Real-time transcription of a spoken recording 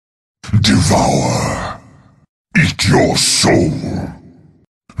Devour. Eat your soul.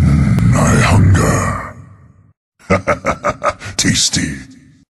 I hunger. Tasty.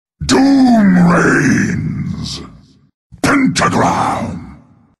 Doom reigns. Pentagram.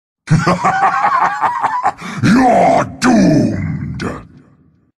 You're doomed.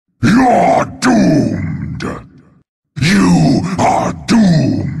 You're doomed. You are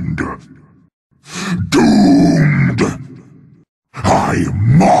doomed. Doomed. I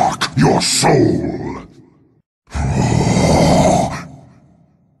mark your soul.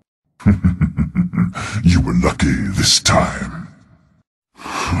 You were lucky this time.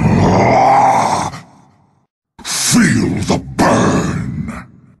 Feel the burn.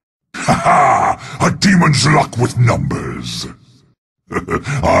 A demon's luck with numbers.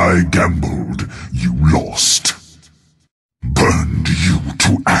 I gambled, you lost. Burned you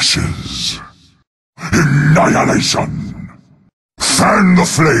to ashes. Annihilation. Fan the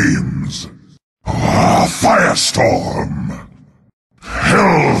flames. Firestorm.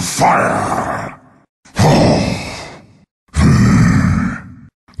 Hellfire.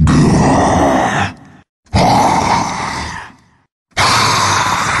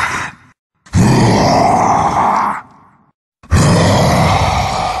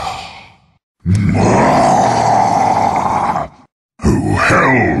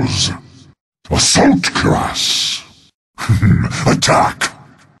 Hells. Assault class. Attack.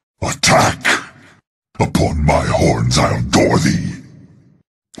 Attack. Upon my horns I'll door thee.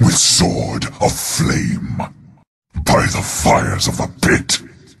 With sword of flame. By the fires of the pit.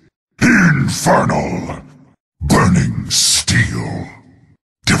 Infernal. Burning steel.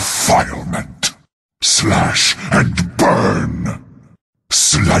 Defilement. Slash and burn.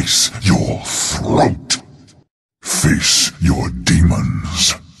 Slice your throat. Face your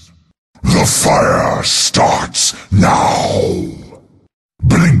demons. The fire starts now.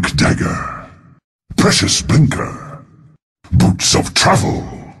 Blink dagger. Precious blinker. Boots of travel.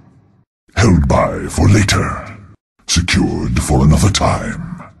 Held by for later. Secured for another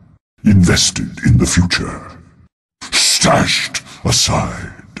time. Invested in the future. Stashed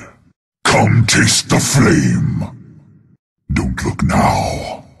aside. Come taste the flame. Don't look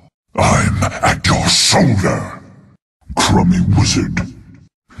now. I'm at your shoulder. Crummy wizard.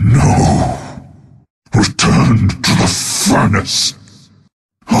 No. Return to the furnace.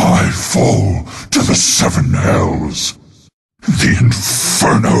 I fall to the seven hells. The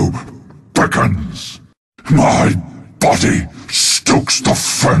inferno beckons. My body stokes the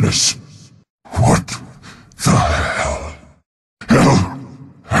furnace. What the hell? Hell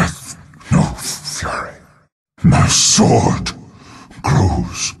hath no fury. My sword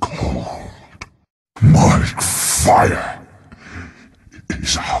grows cold. My fire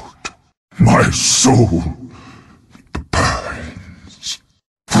is out. My soul burns.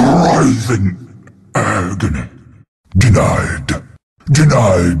 Writhing agony. Denied.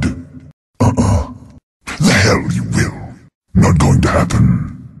 Denied. The hell you will. Not going to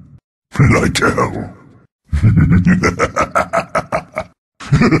happen. Like hell.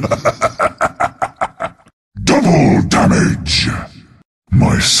 Double damage.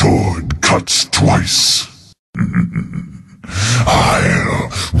 My sword cuts twice. I'll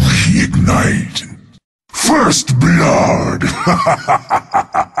reignite. First blood.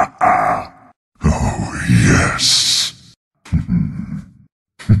 Oh, yes.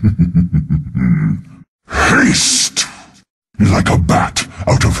 Haste. Like a bat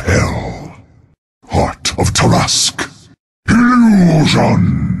out of hell. Heart of Tarask.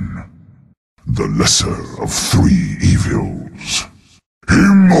 Illusion. The lesser of three evils.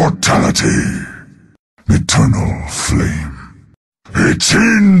 Immortality. Eternal flame. It's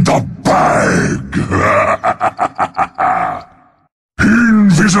in the bag.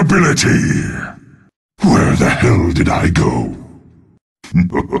 Invisibility. Where the hell did I go?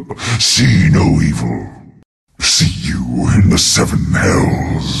 See no evil. See you in the seven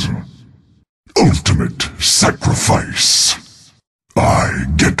hells. Ultimate sacrifice. I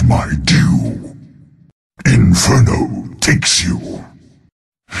get my due. Inferno takes you.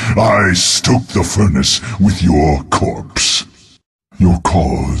 I stoke the furnace with your corpse. Your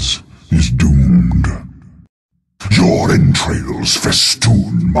cause is doomed. Your entrails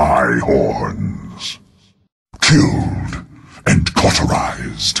festoon my horns. Killed and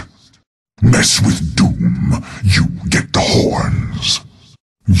cauterized. Mess with doom, you get the horns.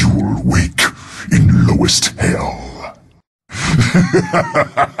 You'll wake in lowest hell.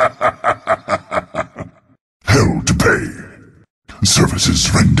 Hell to pay. Services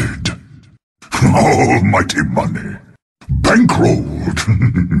rendered. Almighty money. Bankrolled.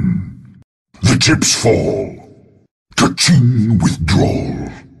 The chips fall. Ka-ching withdrawal.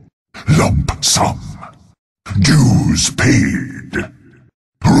 lump sum, dues paid,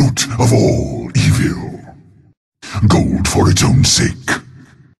 root of all evil, gold for its own sake,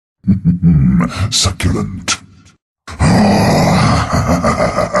 succulent.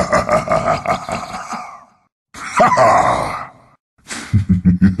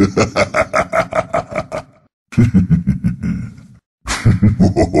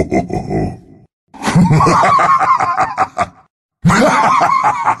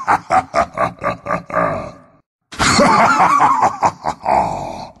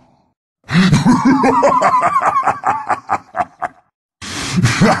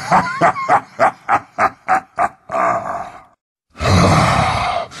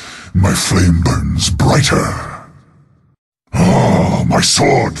 My flame burns brighter. Ah, my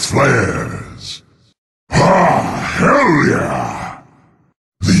sword flares. Ah, hell yeah!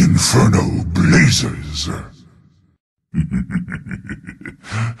 The inferno blazes.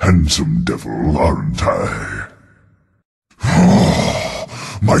 Handsome devil, aren't I? Oh,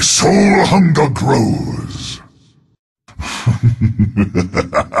 my soul hunger grows.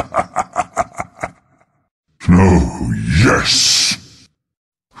 Oh, yes!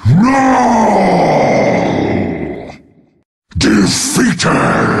 No!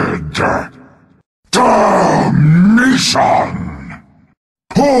 Defeated! Damnation!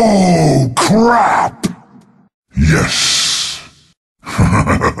 Oh, crap! Yes! Ha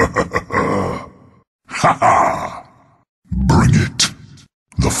ha! Bring it!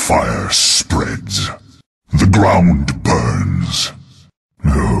 The fire spreads. The ground burns.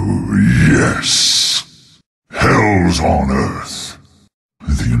 Oh, yes! Hell's on earth.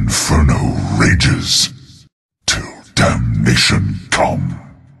 The inferno rages. Till damnation come.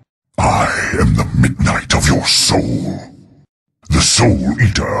 I am the midnight of your soul. The soul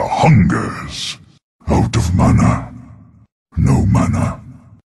eater hungers. Out of mana. No mana.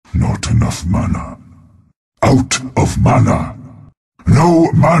 Not enough mana. Out of mana.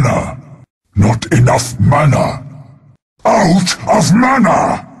 No mana. Not enough mana. Out of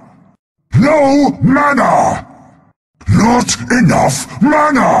mana. No mana. Not enough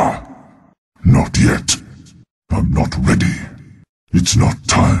mana. Not yet. I'm not ready. It's not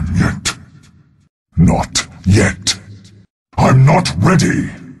time yet. Not yet. I'm not ready.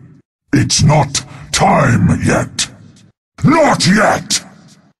 It's not time yet. Not yet!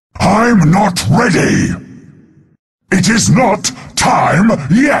 I'm not ready! It is not time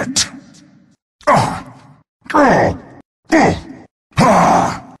yet!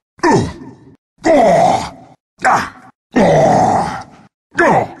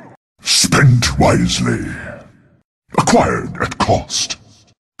 Spent wisely. Acquired at cost.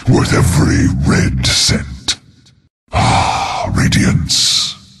 Worth every red cent. Ah,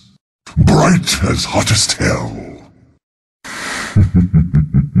 radiance. Bright as hottest hell.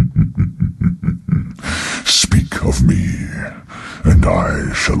 Speak of me, and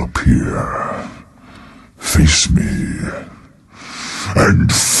I shall appear. Face me,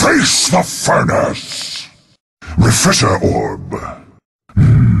 and face the furnace! Refresher orb.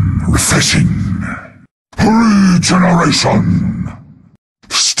 Refreshing. Regeneration.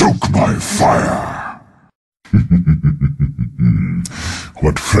 Stoke my fire.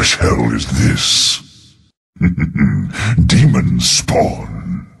 What fresh hell is this? Demon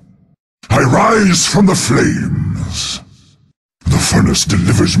spawn. I rise from the flames. The furnace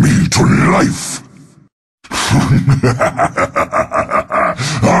delivers me to life.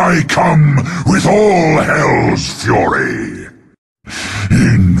 I come with all hell's fury.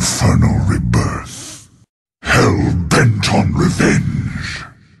 Infernal rebirth. Hell bent on revenge.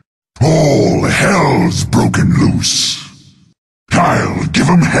 All hell's broken loose. I'll give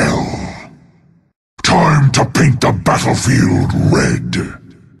 'em hell. Time to paint the battlefield red.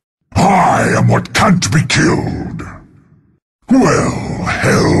 I am what can't be killed. Well,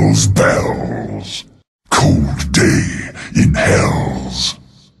 hell's bells. Cold day in hells.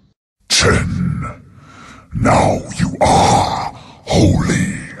 10. Now you are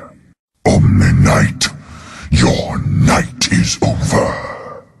holy. Omni-Night, your night is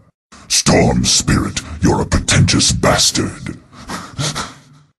over. Storm Spirit, you're a pretentious bastard.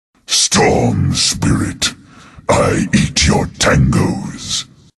 Storm Spirit, I eat your tangos.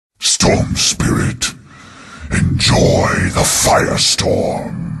 Storm Spirit, enjoy the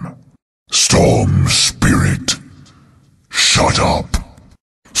firestorm. Storm Spirit, shut up.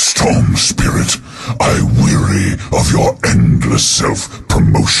 Storm Spirit, I weary of your endless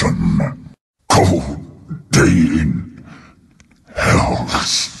self-promotion. Cold day in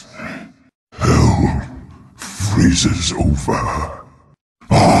hells. Hell freezes over.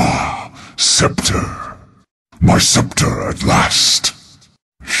 Ah, scepter. My scepter at last.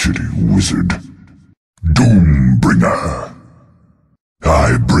 Shitty wizard. Doombringer.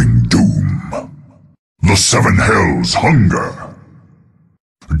 I bring doom. The seven hells hunger.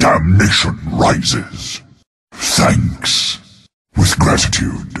 Damnation rises. Thanks. With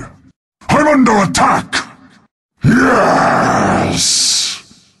gratitude. I'm under attack! Yes!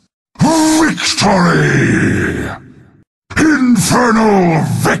 Victory! Infernal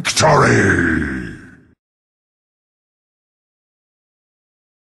victory!